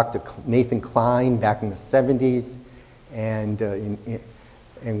worked with Dr. Nathan Klein back in the 70s, and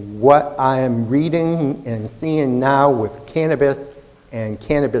what I am reading and seeing now with cannabis and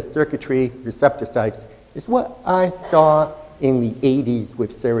cannabis circuitry receptor sites is what I saw in the 80s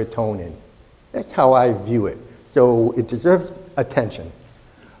with serotonin. That's how I view it. So it deserves attention.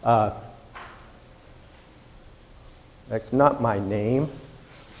 That's not my name.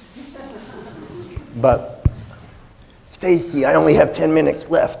 But Stacy, I only have 10 minutes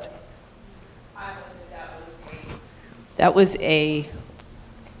left. That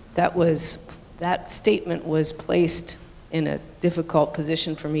statement was placed in a difficult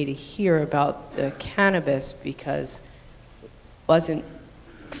position for me to hear about the cannabis, because it wasn't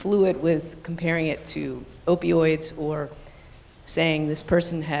fluid with comparing it to opioids or saying this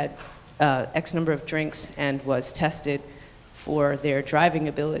person had X number of drinks and was tested for their driving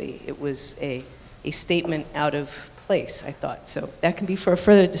ability. It was a statement out of place, I thought. So that can be for a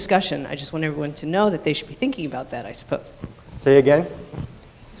further discussion. I just want everyone to know that they should be thinking about that, I suppose. Say again?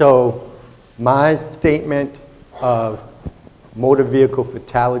 So my statement of motor vehicle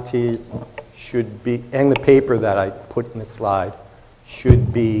fatalities should be, and the paper that I put in the slide,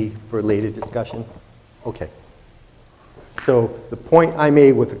 should be for later discussion? Okay. So the point I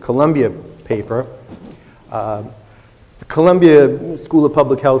made with the Columbia paper, the Columbia School of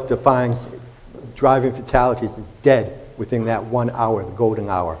Public Health defines driving fatalities as dead within that 1 hour, the golden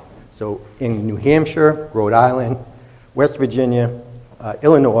hour. So in New Hampshire, Rhode Island, West Virginia,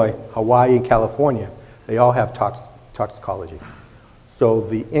 Illinois, Hawaii, California, they all have toxicology. So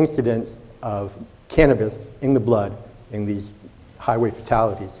the incidence of cannabis in the blood in these highway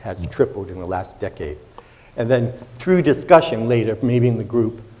fatalities has tripled in the last decade. And then through discussion later, maybe in the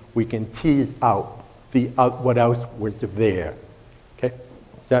group, we can tease out what else was there. Okay?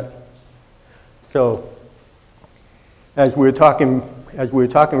 So as we were talking as we were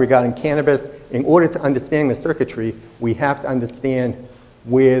talking regarding cannabis, in order to understand the circuitry, we have to understand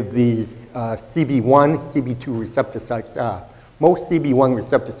where these CB1, CB2 receptor sites are. Most CB1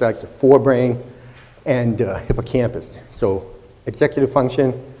 receptor sites are forebrain and hippocampus. So executive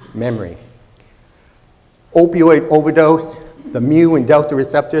function, memory. Opioid overdose, the mu and delta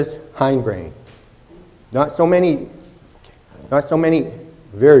receptors, hindbrain. Not so many,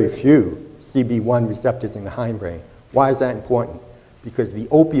 very few CB1 receptors in the hindbrain. Why is that important? Because the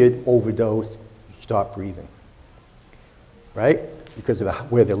opiate overdose, you stop breathing, right? Because of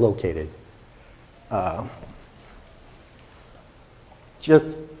where they're located. And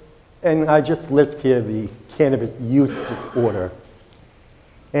I just list here the cannabis use disorder.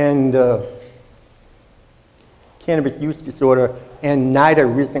 And cannabis use disorder, and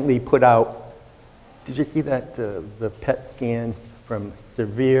NIDA recently put out, did you see that, the PET scans from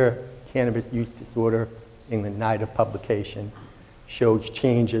severe cannabis use disorder in the NIDA publication shows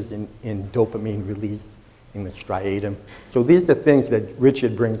changes in dopamine release in the striatum. So these are things that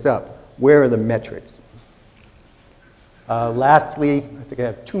Richard brings up. Where are the metrics? Lastly, I think I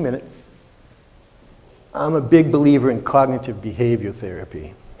have 2 minutes. I'm a big believer in cognitive behavior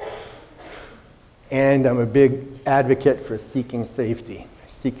therapy. And I'm a big advocate for seeking safety,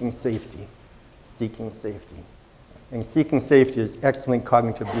 seeking safety, seeking safety. And seeking safety is excellent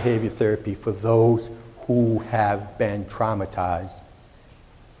cognitive behavior therapy for those who have been traumatized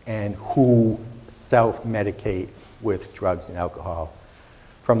and who self-medicate with drugs and alcohol.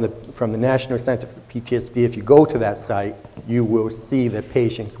 From the National Center for PTSD, if you go to that site, you will see that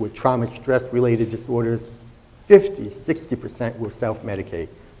patients with trauma stress-related disorders, 50, 60% will self-medicate.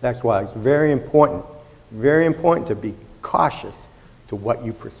 That's why it's very important to be cautious to what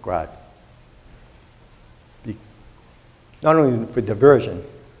you prescribe. Not only for diversion,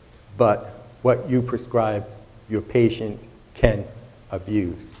 but what you prescribe, your patient can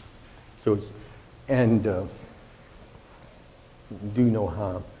abuse. So it's, and do no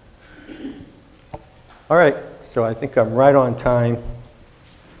harm. All right, so I think I'm right on time.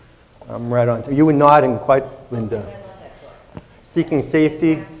 I'm right on time. You were nodding quite, Linda. Seeking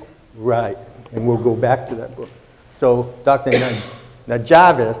safety, right, and we'll go back to that book. So Dr.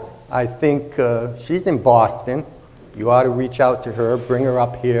 Najavis, I think she's in Boston. You ought to reach out to her, bring her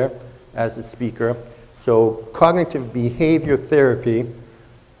up here as a speaker. So cognitive behavior therapy,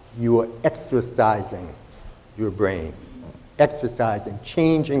 you are exercising your brain, exercising,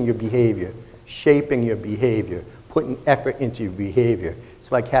 changing your behavior, shaping your behavior, putting effort into your behavior.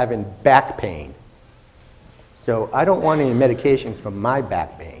 It's like having back pain. So I don't want any medications for my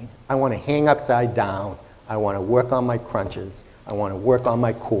back pain. I want to hang upside down. I want to work on my crunches. I want to work on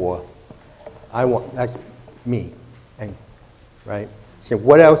my core. That's me, and, right? So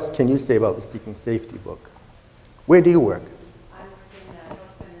what else can you say about the Seeking Safety book? Where do you work? I work in the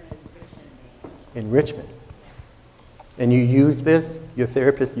health center in Richmond, Maine. In Richmond. And you use this? Your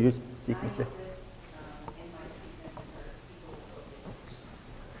therapist use Seeking Safety? I use this in my treatment for people with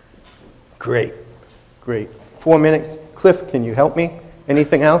opioid. Great, great. 4 minutes. Cliff, can you help me?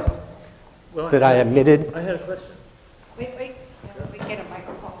 Anything else that I omitted? I had a question. Wait. We get a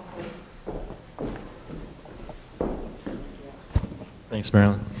microphone, please. Thanks,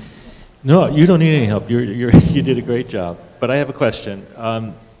 Marilyn. No, you don't need any help. You did a great job. But I have a question.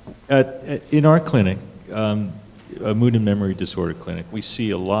 In our clinic, a mood and memory disorder clinic, we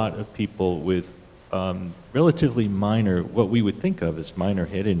see a lot of people with relatively minor, what we would think of as minor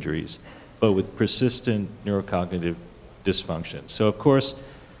head injuries, but with persistent neurocognitive dysfunction. So of course,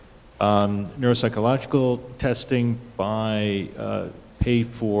 neuropsychological testing paid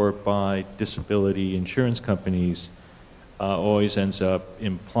for by disability insurance companies always ends up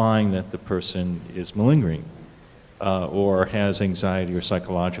implying that the person is malingering or has anxiety or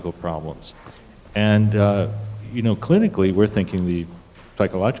psychological problems. And you know, clinically, we're thinking the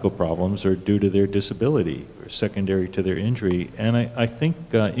psychological problems are due to their disability or secondary to their injury. And I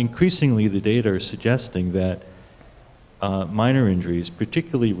think increasingly the data are suggesting that minor injuries,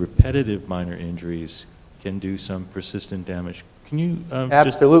 particularly repetitive minor injuries, can do some persistent damage. Can you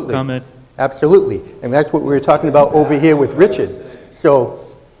just comment? Absolutely. And that's what we were talking about over here with Richard.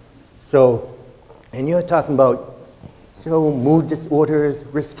 And you're talking about, mood disorders,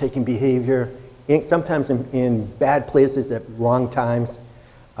 risk-taking behavior, sometimes in bad places at wrong times.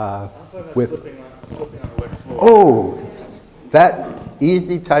 Slipping on a wet floor. That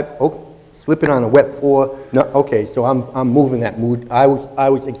easy type, slipping on a wet floor. No, okay, so I'm moving that mood. I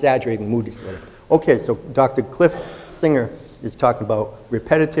was exaggerating mood disorder. Okay, so Dr. Cliff Singer is talking about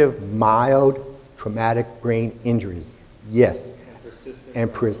repetitive, mild, traumatic brain injuries. Yes,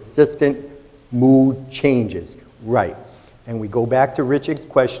 and persistent mood changes. Right. And we go back to Richard's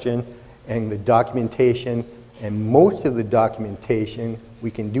question and the documentation, and most of the documentation,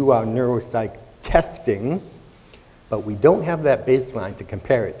 we can do our neuropsych testing, but we don't have that baseline to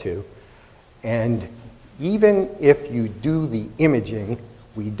compare it to. And even if you do the imaging,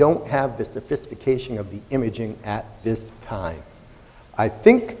 we don't have the sophistication of the imaging at this time. I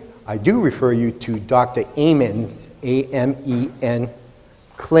think I do refer you to Dr. Amen's, A-M-E-N,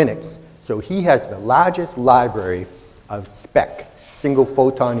 clinics. So he has the largest library of SPEC, single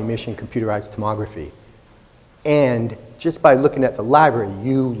photon emission computerized tomography. And just by looking at the library,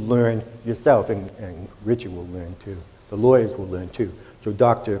 you learn yourself, and Richard will learn too. The lawyers will learn too. So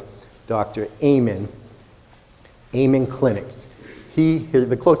Dr. Amen Clinics.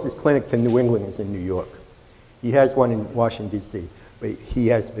 The closest clinic to New England is in New York. He has one in Washington, D.C., but he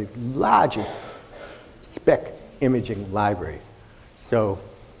has the largest SPEC imaging library. So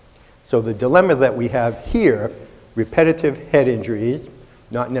the dilemma that we have here, repetitive head injuries,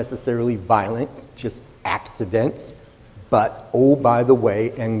 not necessarily violence, just accidents, but oh, by the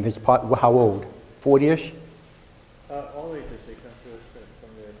way, and this part, how old? 40-ish? All ages, they come to us from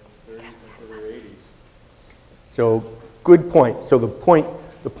their 30s into their 80s. So, good point. So the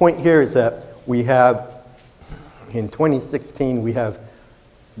point here is that we have, in 2016, we have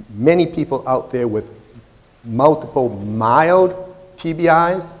many people out there with multiple mild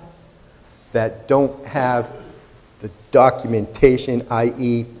TBIs that don't have the documentation,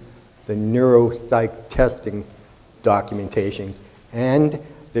 i.e. the neuropsych testing documentations, and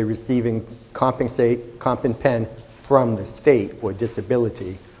they're receiving comp and pen from the state for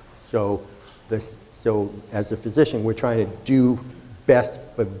disability. So as a physician, we're trying to do best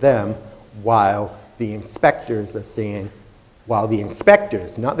for them while the inspectors are saying, not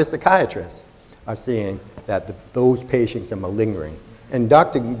the psychiatrists, are saying that those patients are malingering. And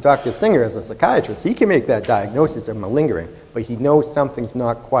Dr. Singer, as a psychiatrist, he can make that diagnosis of malingering, but he knows something's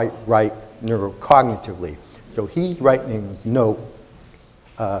not quite right neurocognitively. So he's writing in his note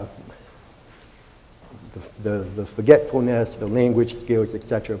the forgetfulness, the language skills,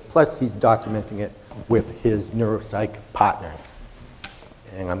 etc. Plus, he's documenting it with his neuropsych partners.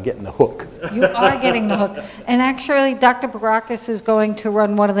 And I'm getting the hook. You are getting the hook. And actually, Dr. Bograkos is going to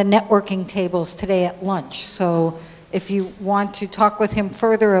run one of the networking tables today at lunch. So if you want to talk with him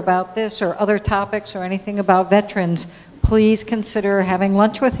further about this or other topics or anything about veterans, please consider having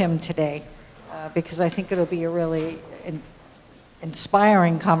lunch with him today, because I think it'll be a really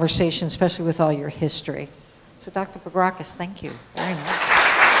inspiring conversation, especially with all your history. So Dr. Bograkos, thank you very much.